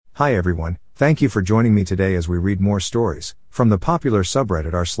Hi everyone, thank you for joining me today as we read more stories from the popular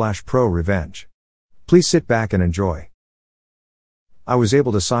subreddit r/prorevenge. Please sit back and enjoy. I was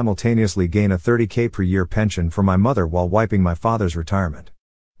able to simultaneously gain a $30,000 per year pension for my mother while wiping my father's retirement.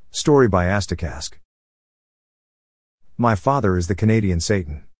 Story by Astakask. My father is the Canadian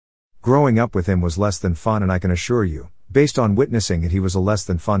Satan. Growing up with him was less than fun, and I can assure you, based on witnessing it, he was a less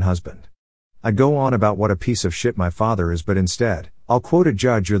than fun husband. I'd go on about what a piece of shit my father is, but instead, I'll quote a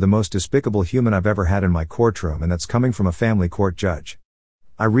judge: "You're the most despicable human I've ever had in my courtroom," and that's coming from a family court judge.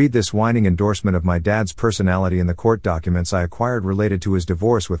 I read this whining endorsement of my dad's personality in the court documents I acquired related to his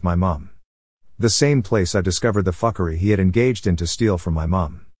divorce with my mum. The same place I discovered the fuckery he had engaged in to steal from my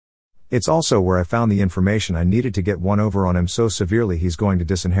mum. It's also where I found the information I needed to get one over on him so severely he's going to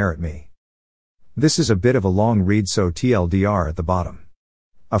disinherit me. This is a bit of a long read, so TLDR at the bottom.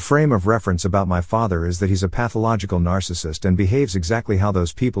 A frame of reference about my father is that he's a pathological narcissist and behaves exactly how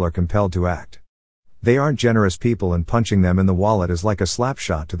those people are compelled to act. They aren't generous people, and punching them in the wallet is like a slap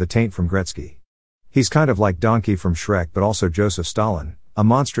shot to the taint from Gretzky. He's kind of like Donkey from Shrek, but also Joseph Stalin, a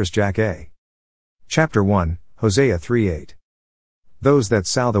monstrous jackass. Chapter 1, Hosea 3:8. Those that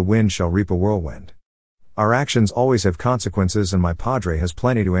sow the wind shall reap a whirlwind. Our actions always have consequences, and my padre has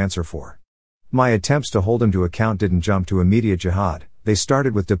plenty to answer for. My attempts to hold him to account didn't jump to immediate jihad. They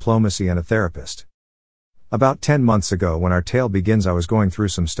started with diplomacy and a therapist. About 10 months ago, when our tale begins, I was going through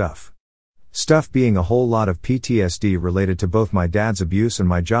some stuff. Stuff being a whole lot of PTSD related to both my dad's abuse and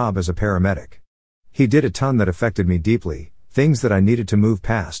my job as a paramedic. He did a ton that affected me deeply, things that I needed to move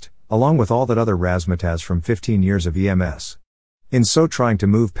past, along with all that other razzmatazz from 15 years of EMS. In so trying to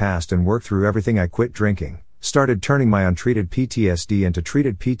move past and work through everything, I quit drinking, started turning my untreated PTSD into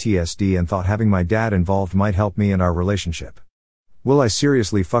treated PTSD, and thought having my dad involved might help me and our relationship. Will I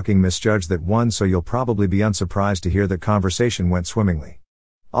seriously fucking misjudge that one? So you'll probably be unsurprised to hear that conversation went swimmingly.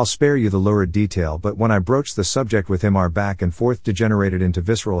 I'll spare you the lurid detail, but when I broached the subject with him, our back and forth degenerated into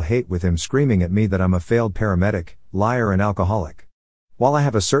visceral hate, with him screaming at me that I'm a failed paramedic, liar and alcoholic. While I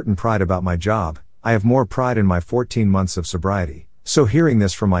have a certain pride about my job, I have more pride in my 14 months of sobriety, so hearing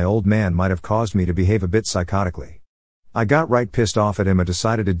this from my old man might have caused me to behave a bit psychotically. I got right pissed off at him and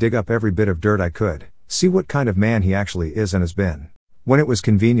decided to dig up every bit of dirt I could, see what kind of man he actually is and has been. When it was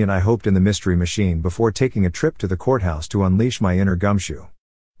convenient, I hoped in the mystery machine before taking a trip to the courthouse to unleash my inner gumshoe.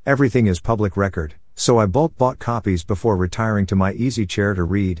 Everything is public record, so I bulk bought copies before retiring to my easy chair to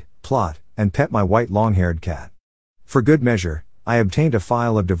read, plot, and pet my white long-haired cat. For good measure, I obtained a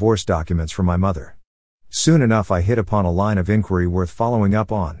file of divorce documents from my mother. Soon enough, I hit upon a line of inquiry worth following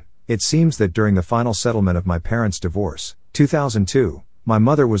up on. It seems that during the final settlement of my parents' divorce, 2002, my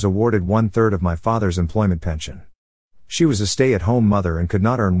mother was awarded 1/3 of my father's employment pension. She was a stay-at-home mother and could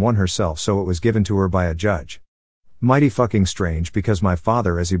not earn one herself, so it was given to her by a judge. Mighty fucking strange, because my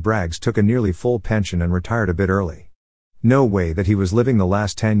father, as he brags, took a nearly full pension and retired a bit early. No way that he was living the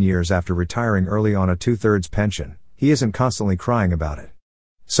last 10 years after retiring early on a 2/3 pension. He isn't constantly crying about it.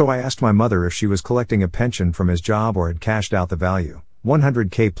 So I asked my mother if she was collecting a pension from his job or had cashed out the value,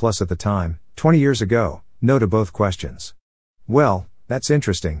 $100,000 plus at the time, 20 years ago. No to both questions. Well, that's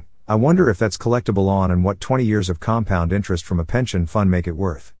interesting. I wonder if that's collectible on, and what 20 years of compound interest from a pension fund make it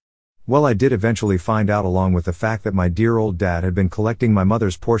worth. Well, I did eventually find out, along with the fact that my dear old dad had been collecting my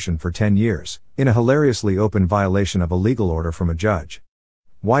mother's portion for 10 years, in a hilariously open violation of a legal order from a judge.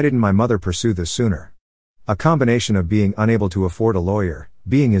 Why didn't my mother pursue this sooner? A combination of being unable to afford a lawyer,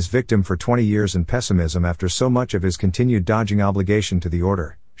 being his victim for 20 years, and pessimism after so much of his continued dodging obligation to the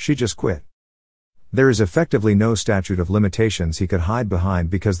order. She just quit. There is effectively no statute of limitations he could hide behind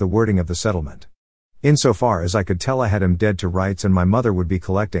because the wording of the settlement. Insofar as I could tell, I had him dead to rights and my mother would be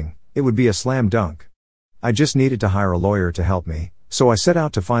collecting. It would be a slam dunk. I just needed to hire a lawyer to help me, so I set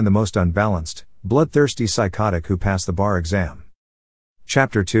out to find the most unbalanced, bloodthirsty psychotic who passed the bar exam.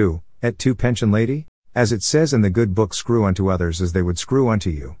 Chapter 2, Et tu pension lady? As it says in the good book, screw unto others as they would screw unto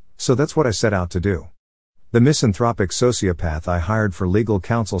you, so that's what I set out to do. The misanthropic sociopath I hired for legal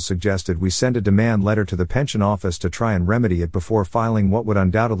counsel suggested we send a demand letter to the pension office to try and remedy it before filing what would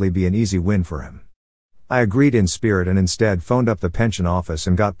undoubtedly be an easy win for him. I agreed in spirit and instead phoned up the pension office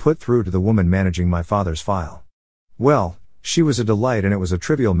and got put through to the woman managing my father's file. Well, she was a delight, and it was a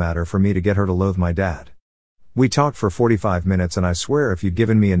trivial matter for me to get her to loathe my dad. We talked for 45 minutes, and I swear if you'd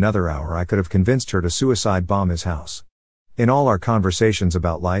given me another hour I could have convinced her to suicide bomb his house. In all our conversations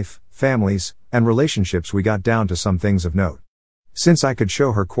about life, families, and relationships, we got down to some things of note. Since I could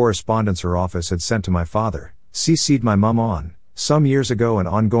show her correspondence her office had sent to my father, CC'd my mum on, some years ago and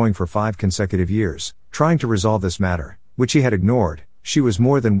ongoing for 5 consecutive years, trying to resolve this matter, which he had ignored, she was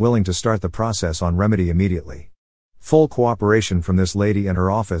more than willing to start the process on remedy immediately. Full cooperation from this lady and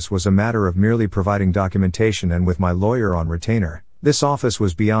her office was a matter of merely providing documentation, and with my lawyer on retainer, this office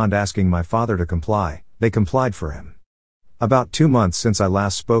was beyond asking my father to comply. They complied for him. About 2 months since I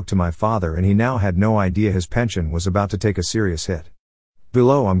last spoke to my father, and he now had no idea his pension was about to take a serious hit.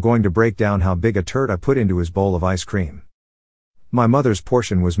 Below I'm going to break down how big a turd I put into his bowl of ice cream. My mother's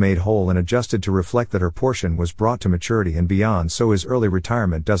portion was made whole and adjusted to reflect that her portion was brought to maturity and beyond, so his early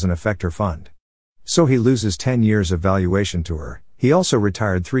retirement doesn't affect her fund. So he loses 10 years of valuation to her. He also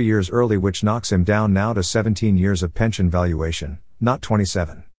retired 3 years early, which knocks him down now to 17 years of pension valuation, not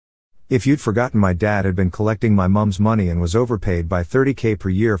 27. If you'd forgotten, my dad had been collecting my mom's money and was overpaid by $30,000 per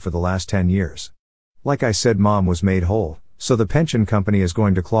year for the last 10 years. Like I said, mom was made whole, so the pension company is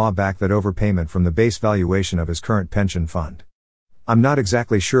going to claw back that overpayment from the base valuation of his current pension fund. I'm not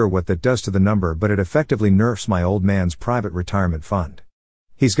exactly sure what that does to the number, but it effectively nerfs my old man's private retirement fund.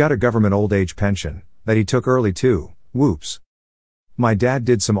 He's got a government old age pension that he took early too. Whoops. My dad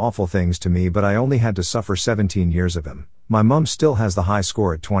did some awful things to me, but I only had to suffer 17 years of him. My mum still has the high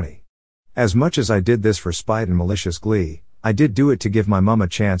score at 20. As much as I did this for spite and malicious glee, I did do it to give my mum a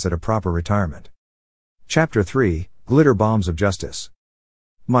chance at a proper retirement. Chapter 3: Glitter Bombs of Justice.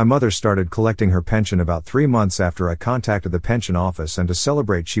 My mother started collecting her pension about 3 months after I contacted the pension office, and to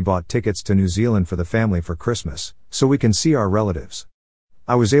celebrate she bought tickets to New Zealand for the family for Christmas, so we can see our relatives.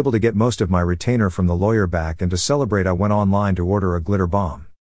 I was able to get most of my retainer from the lawyer back, and to celebrate I went online to order a glitter bomb.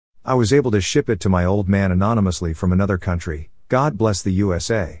 I was able to ship it to my old man anonymously from another country. God bless the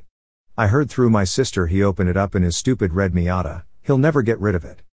USA. I heard through my sister he opened it up in his stupid red Miata. He'll never get rid of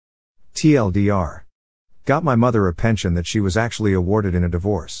it. TLDR. Got my mother a pension that she was actually awarded in a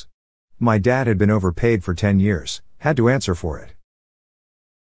divorce. My dad had been overpaid for 10 years, had to answer for it.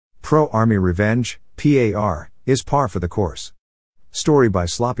 Pro-Army Revenge, PAR, is par for the course. Story by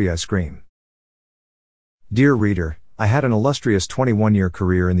Sloppy Ice Cream. Dear reader, I had an illustrious 21-year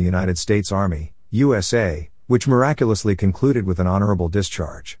career in the United States Army, USA, which miraculously concluded with an honorable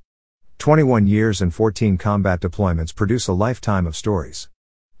discharge. 21 years and 14 combat deployments produce a lifetime of stories.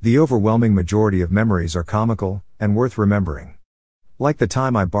 The overwhelming majority of memories are comical and worth remembering. Like the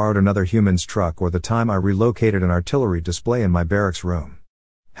time I borrowed another human's truck, or the time I relocated an artillery display in my barracks room.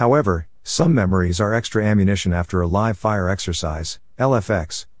 However, some memories are extra ammunition after a live fire exercise,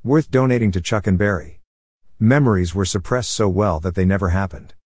 LFX, worth donating to Chuck and Barry. Memories were suppressed so well that they never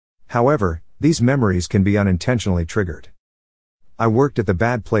happened. However, these memories can be unintentionally triggered. I worked at the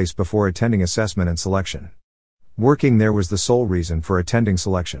bad place before attending assessment and selection. Working there was the sole reason for attending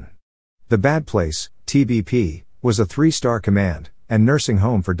selection. The bad place, TBP, was a 3-star command and nursing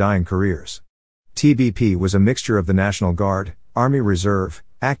home for dying careers. TBP was a mixture of the National Guard, Army Reserve,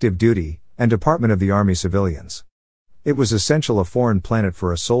 active duty, and Department of the Army civilians. It was essential a foreign planet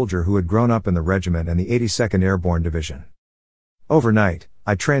for a soldier who had grown up in the regiment and the 82nd Airborne Division. Overnight,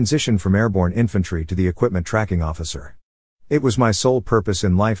 I transitioned from airborne infantry to the equipment tracking officer. It was my sole purpose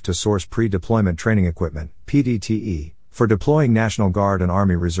in life to source pre-deployment training equipment, PDTE, for deploying National Guard and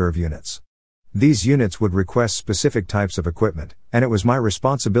Army Reserve units. These units would request specific types of equipment, and it was my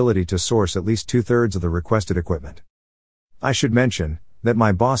responsibility to source at least 2/3 of the requested equipment. I should mention that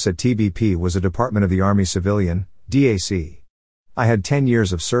my boss at TBP was a Department of the Army civilian, DAC. I had 10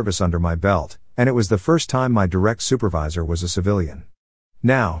 years of service under my belt, and it was the first time my direct supervisor was a civilian.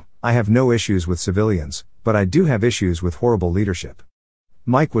 Now, I have no issues with civilians, but I do have issues with horrible leadership.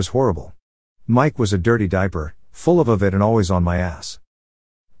 Mike was horrible. Mike was a dirty diaper, full of it and always on my ass.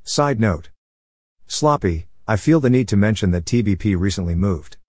 Side note. Sloppy, I feel the need to mention that TBP recently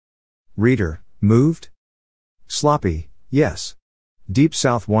moved. Reader, moved? Sloppy, yes. Deep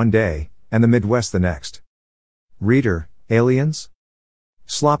South one day, and the Midwest the next. Reader, aliens?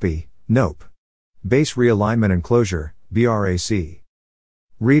 Sloppy, nope. Base realignment and closure, BRAC.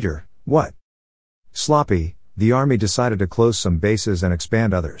 Reader, what? Sloppy, the Army decided to close some bases and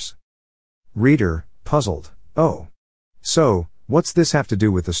expand others. Reader, puzzled, oh. So, what's this have to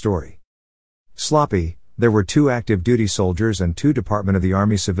do with the story? Sloppy, there were 2 active duty soldiers and 2 Department of the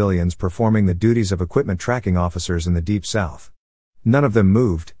Army civilians performing the duties of equipment tracking officers in the Deep South. None of them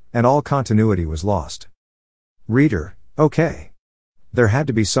moved, and all continuity was lost. Reader, okay. There had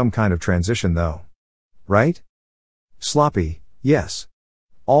to be some kind of transition though. Right? Sloppy, yes.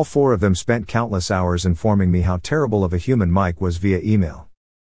 All 4 of them spent countless hours informing me how terrible of a human Mike was via email.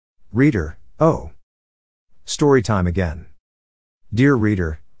 Reader, oh. Story time again. Dear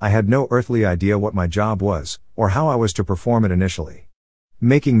reader, I had no earthly idea what my job was, or how I was to perform it initially.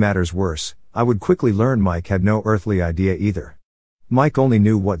 Making matters worse, I would quickly learn Mike had no earthly idea either. Mike only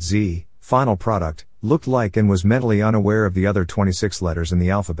knew what Z, final product, looked like and was mentally unaware of the other 26 letters in the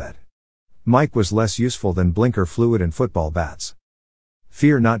alphabet. Mike was less useful than blinker fluid and football bats.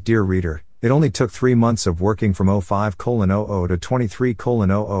 Fear not, dear reader, it only took 3 months of working from 05:00 to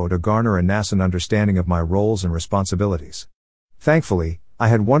 23:00 to garner a nascent understanding of my roles and responsibilities. Thankfully, I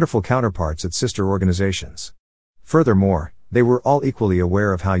had wonderful counterparts at sister organizations. Furthermore, they were all equally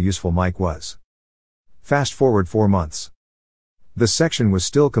aware of how useful Mike was. Fast forward 4 months. The section was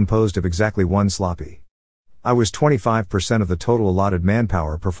still composed of exactly one sloppy. I was 25% of the total allotted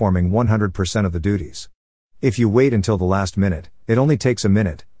manpower performing 100% of the duties. If you wait until the last minute, it only takes a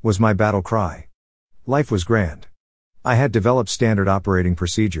minute, was my battle cry. Life was grand. I had developed standard operating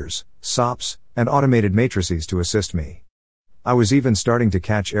procedures, SOPs, and automated matrices to assist me. I was even starting to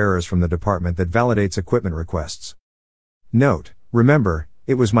catch errors from the department that validates equipment requests. Note, remember,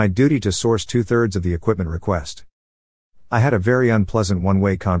 it was my duty to source 2/3 of the equipment request. I had a very unpleasant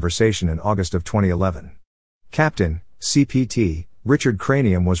one-way conversation in August of 2011. Captain, CPT, Richard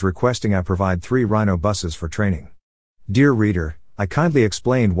Cranium was requesting I provide 3 Rhino buses for training. Dear reader, I kindly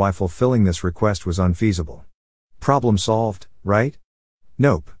explained why fulfilling this request was unfeasible. Problem solved, right?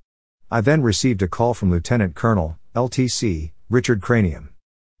 Nope. I then received a call from Lieutenant Colonel, LTC, Richard Cranium.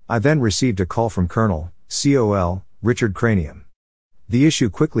 I then received a call from Colonel, COL, Richard Cranium. The issue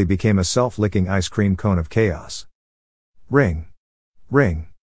quickly became a self-licking ice cream cone of chaos. Ring. Ring.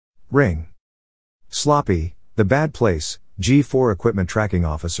 Ring. Sloppy, the bad place, G4 Equipment Tracking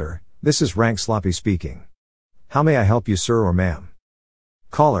Officer, this is Rank Sloppy speaking. How may I help you, sir or ma'am?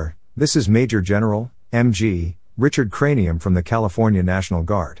 Caller, this is Major General, MG, Richard Cranium from the California National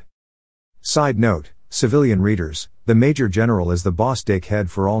Guard. Side note, civilian readers, the Major General is the boss dickhead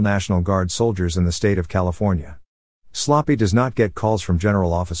for all National Guard soldiers in the state of California. Sloppy does not get calls from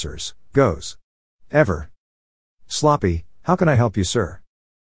general officers, goes. Ever. Sloppy, how can I help you, sir?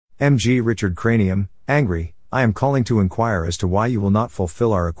 MG Richard Cranium, angry, I am calling to inquire as to why you will not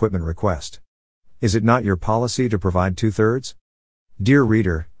fulfill our equipment request. Is it not your policy to provide 2/3? Dear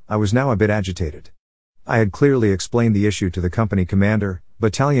reader, I was now a bit agitated. I had clearly explained the issue to the company commander,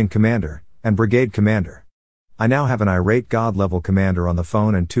 battalion commander, and brigade commander. I now have an irate God-level commander on the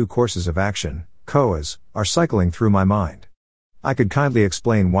phone and 2 courses of action, COAs, are cycling through my mind. I could kindly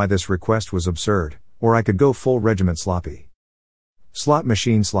explain why this request was absurd, or I could go full regiment sloppy. Slot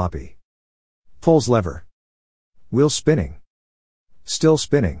machine sloppy. Pulls lever. Wheel spinning. Still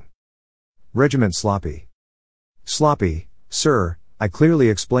spinning. Regiment sloppy. Sloppy, sir, I clearly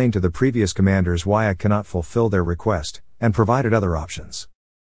explained to the previous commanders why I cannot fulfill their request, and provided other options.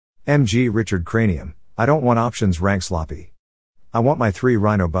 MG Richard Cranium, I don't want options. Rank sloppy. I want my 3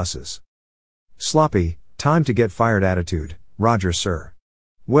 Rhino buses. Sloppy, time to get fired attitude, Roger sir.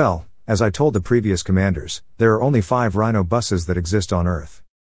 Well, as I told the previous commanders, there are only 5 Rhino buses that exist on Earth.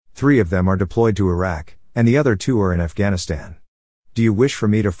 3 of them are deployed to Iraq, and the other 2 are in Afghanistan. Do you wish for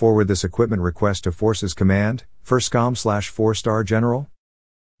me to forward this equipment request to Forces Command, 1SCOM/4-star General?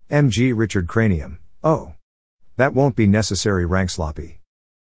 MG Richard Cranium, oh. That won't be necessary. Rank sloppy.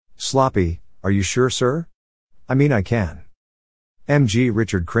 Sloppy, are you sure, sir? I mean I can. MG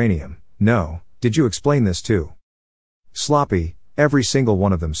Richard Cranium, no, did you explain this too? Sloppy, every single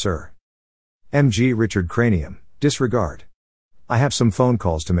one of them, sir. MG Richard Cranium, disregard. I have some phone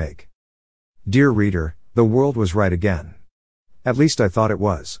calls to make. Dear reader, the world was right again. At least I thought it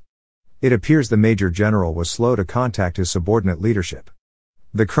was. It appears the Major General was slow to contact his subordinate leadership.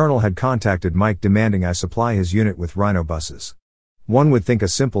 The Colonel had contacted Mike demanding I supply his unit with Rhino buses. One would think a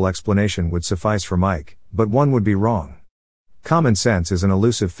simple explanation would suffice for Mike, but one would be wrong. Common sense is an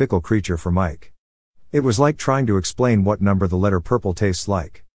elusive, fickle creature for Mike. It was like trying to explain what number the letter purple tastes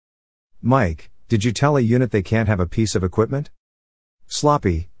like. Mike, did you tell a unit they can't have a piece of equipment?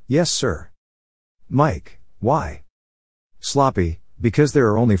 Sloppy, yes sir. Mike, why? Sloppy, because there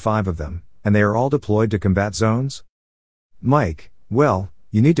are only 5 of them, and they are all deployed to combat zones? Mike, well,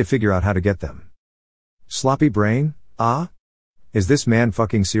 you need to figure out how to get them. Sloppy brain, ah? Is this man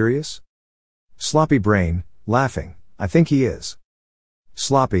fucking serious? Sloppy brain, laughing, I think he is.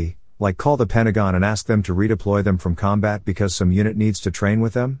 Sloppy, like call the Pentagon and ask them to redeploy them from combat because some unit needs to train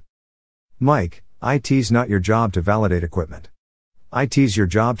with them? Mike, IT's not your job to validate equipment. IT's your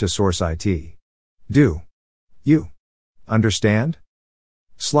job to source IT. Do you understand?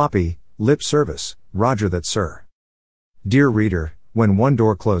 Sloppy, lip service, Roger that sir. Dear reader, when one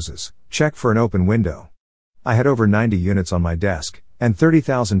door closes, check for an open window. I had over 90 units on my desk, and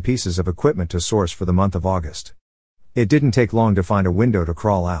 30,000 pieces of equipment to source for the month of August. It didn't take long to find a window to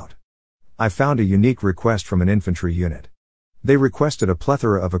crawl out. I found a unique request from an infantry unit. They requested a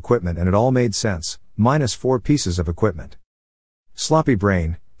plethora of equipment and it all made sense, minus 4 pieces of equipment. Sloppy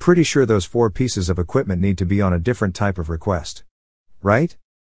brain, pretty sure those 4 pieces of equipment need to be on a different type of request. Right?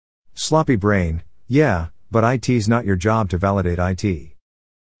 Sloppy brain, yeah, but IT's not your job to validate IT.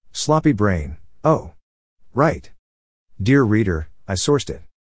 Sloppy brain, oh. Right. Dear reader, I sourced it.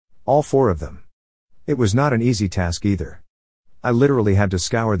 All 4 of them. It was not an easy task either. I literally had to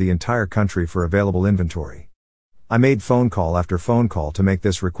scour the entire country for available inventory. I made phone call after phone call to make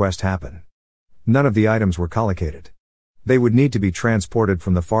this request happen. None of the items were collocated. They would need to be transported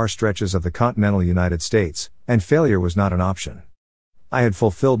from the far stretches of the continental United States, and failure was not an option. I had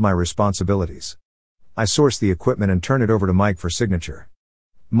fulfilled my responsibilities. I sourced the equipment and turned it over to Mike for signature.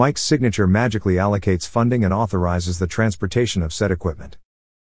 Mike's signature magically allocates funding and authorizes the transportation of said equipment.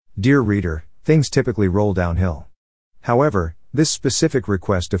 Dear reader, things typically roll downhill. However, this specific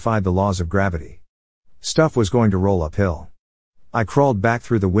request defied the laws of gravity. Stuff was going to roll uphill. I crawled back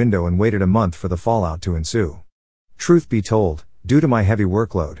through the window and waited a month for the fallout to ensue. Truth be told, due to my heavy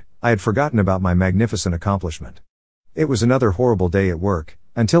workload, I had forgotten about my magnificent accomplishment. It was another horrible day at work,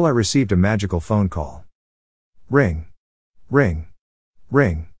 until I received a magical phone call. Ring. Ring.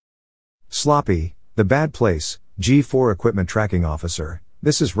 Ring. Sloppy, the bad place, G4 Equipment Tracking Officer,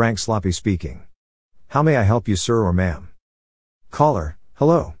 this is Rank Sloppy speaking. How may I help you, sir or ma'am? Caller,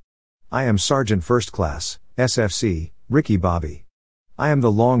 hello. I am Sergeant First Class, SFC, Ricky Bobby. I am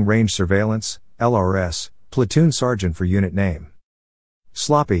the Long Range Surveillance, LRS, Platoon Sergeant for unit name.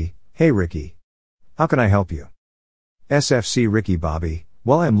 Sloppy, hey Ricky. How can I help you? SFC Ricky Bobby,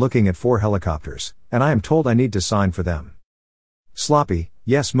 well I am looking at 4 helicopters, and I am told I need to sign for them. Sloppy,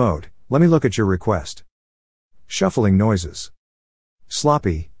 yes mode, let me look at your request. Shuffling noises.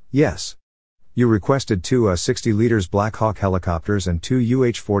 Sloppy, yes. You requested 2 60 liters Black Hawk helicopters and 2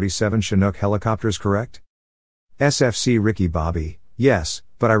 UH-47 Chinook helicopters, correct? SFC Ricky Bobby, yes,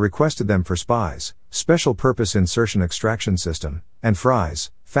 but I requested them for SPIES, Special Purpose Insertion Extraction System, and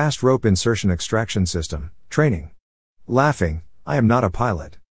FRIES, Fast Rope Insertion Extraction System, training. Laughing, I am not a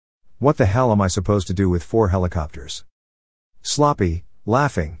pilot. What the hell am I supposed to do with 4 helicopters? Sloppy,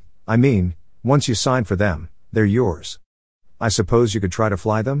 laughing, I mean, once you sign for them, they're yours. I suppose you could try to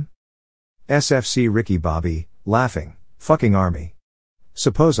fly them? SFC Ricky Bobby, laughing, fucking army.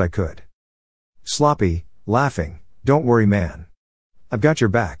 Suppose I could. Sloppy, laughing, don't worry man. I've got your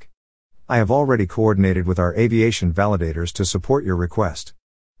back. I have already coordinated with our aviation validators to support your request.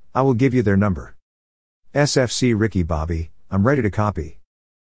 I will give you their number. SFC Ricky Bobby, I'm ready to copy.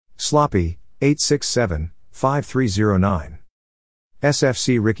 Sloppy, 867-5309.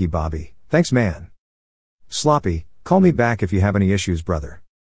 SFC Ricky Bobby, thanks man. Sloppy, call me back if you have any issues brother.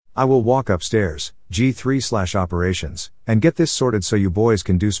 I will walk upstairs, G3/operations, and get this sorted so you boys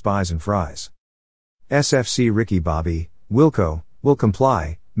can do SPIES and FRIES. SFC Ricky Bobby, Wilco, will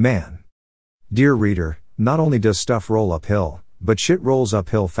comply, man. Dear reader, not only does stuff roll uphill, but shit rolls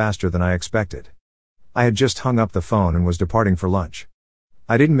uphill faster than I expected. I had just hung up the phone and was departing for lunch.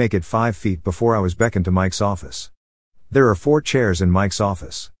 I didn't make it 5 feet before I was beckoned to Mike's office. There are 4 chairs in Mike's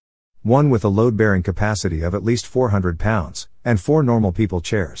office. One with a load-bearing capacity of at least 400 pounds, and 4 normal people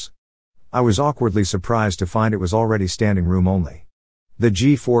chairs. I was awkwardly surprised to find it was already standing room only. The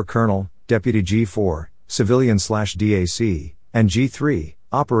G4 Colonel, Deputy G4, Civilian/DAC, and G3,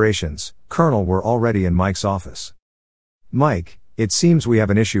 Operations, Colonel were already in Mike's office. Mike, it seems we have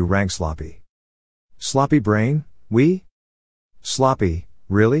an issue, Rank Sloppy. Sloppy brain, we? Sloppy,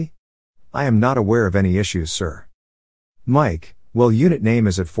 really? I am not aware of any issues, sir. Mike, well unit name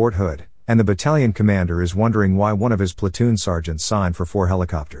is at Fort Hood, and the battalion commander is wondering why one of his platoon sergeants signed for 4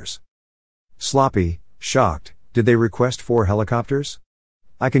 helicopters. Sloppy, shocked, did they request 4 helicopters?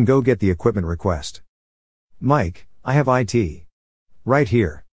 I can go get the equipment request. Mike, I have IT. Right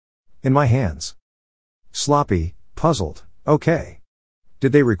here. In my hands. Sloppy, puzzled, okay.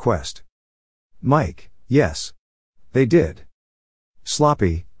 Did they request? Mike, yes. They did.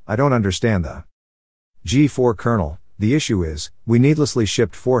 Sloppy, I don't understand the G4 Colonel, the issue is, we needlessly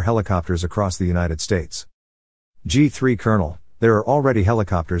shipped 4 helicopters across the United States. G3 Colonel, there are already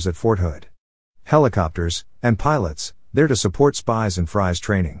helicopters at Fort Hood. Helicopters, and pilots, there to support SPIES and FRIES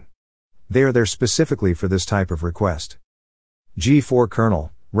training. They are there specifically for this type of request. G4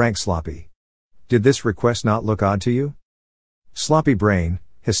 Colonel, Rank Sloppy. Did this request not look odd to you? Sloppy brain,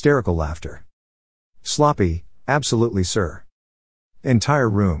 hysterical laughter. Sloppy, absolutely sir. Entire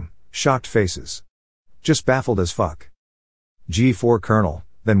room, shocked faces. Just baffled as fuck. G4 Colonel,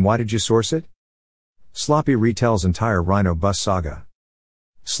 then why did you source it? Sloppy retells entire Rhino bus saga.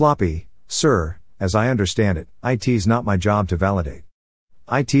 Sloppy, sir, as I understand it, IT's not my job to validate.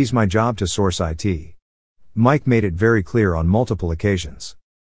 IT's my job to source IT. Mike made it very clear on multiple occasions.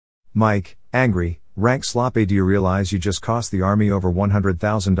 Mike, angry, Rank Sloppy, do you realize you just cost the Army over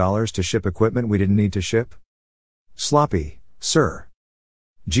 $100,000 to ship equipment we didn't need to ship? Sloppy, sir.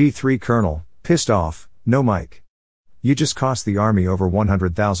 G3 Colonel, pissed off, no Mike. You just cost the army over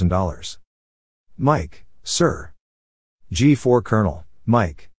 $100,000. Mike, sir. G4 Colonel,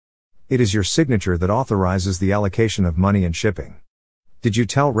 Mike. It is your signature that authorizes the allocation of money and shipping. Did you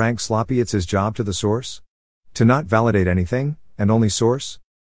tell Rank Sloppy it's his job to the source? To not validate anything, and only source?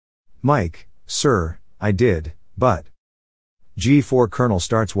 Mike, sir, I did, but... G4 Colonel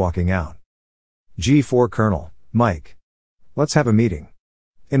starts walking out. G4 Colonel, Mike. Let's have a meeting.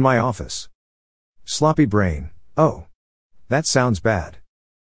 In my office. Sloppy Brain, oh. That sounds bad.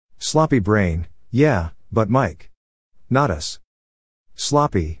 Sloppy Brain, yeah, but Mike. Not us.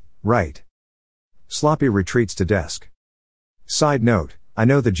 Sloppy, right. Sloppy retreats to desk. Side note, I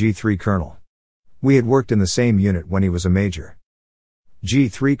know the G3 Colonel. We had worked in the same unit when he was a major.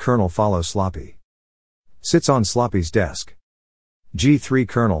 G3 Colonel follows Sloppy. Sits on Sloppy's desk. G3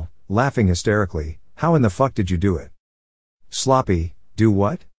 Colonel, laughing hysterically, how in the fuck did you do it? Sloppy, do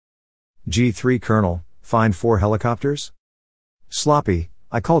what? G3 Colonel, find 4 helicopters? Sloppy,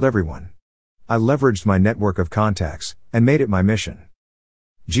 I called everyone. I leveraged my network of contacts, and made it my mission.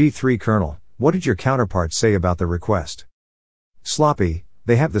 G3 Colonel, what did your counterparts say about the request? Sloppy,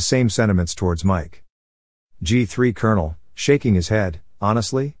 they have the same sentiments towards Mike. G3 Colonel, shaking his head,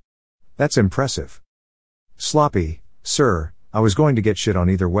 honestly? That's impressive. Sloppy, sir, I was going to get shit on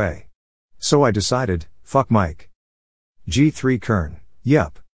either way. So I decided, fuck Mike. G3 Kern,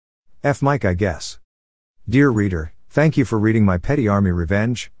 yup. F Mike I guess. Dear reader, thank you for reading my Petty Army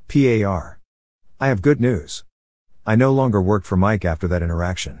Revenge, PAR. I have good news. I no longer worked for Mike after that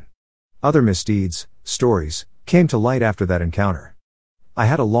interaction. Other misdeeds, stories, came to light after that encounter. I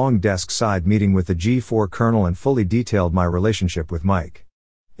had a long desk-side meeting with the G4 Colonel and fully detailed my relationship with Mike.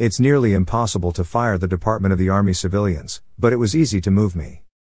 It's nearly impossible to fire the Department of the Army civilians, but it was easy to move me.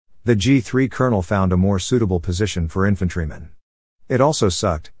 The G3 Colonel found a more suitable position for infantrymen. It also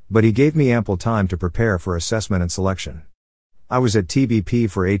sucked, but he gave me ample time to prepare for assessment and selection. I was at TBP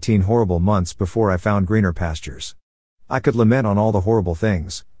for 18 horrible months before I found greener pastures. I could lament on all the horrible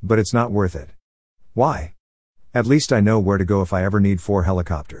things, but it's not worth it. Why? At least I know where to go if I ever need 4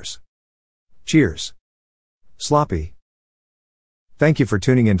 helicopters. Cheers. Sloppy. Thank you for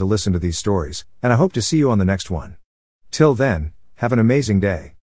tuning in to listen to these stories, and I hope to see you on the next one. Till then, have an amazing day.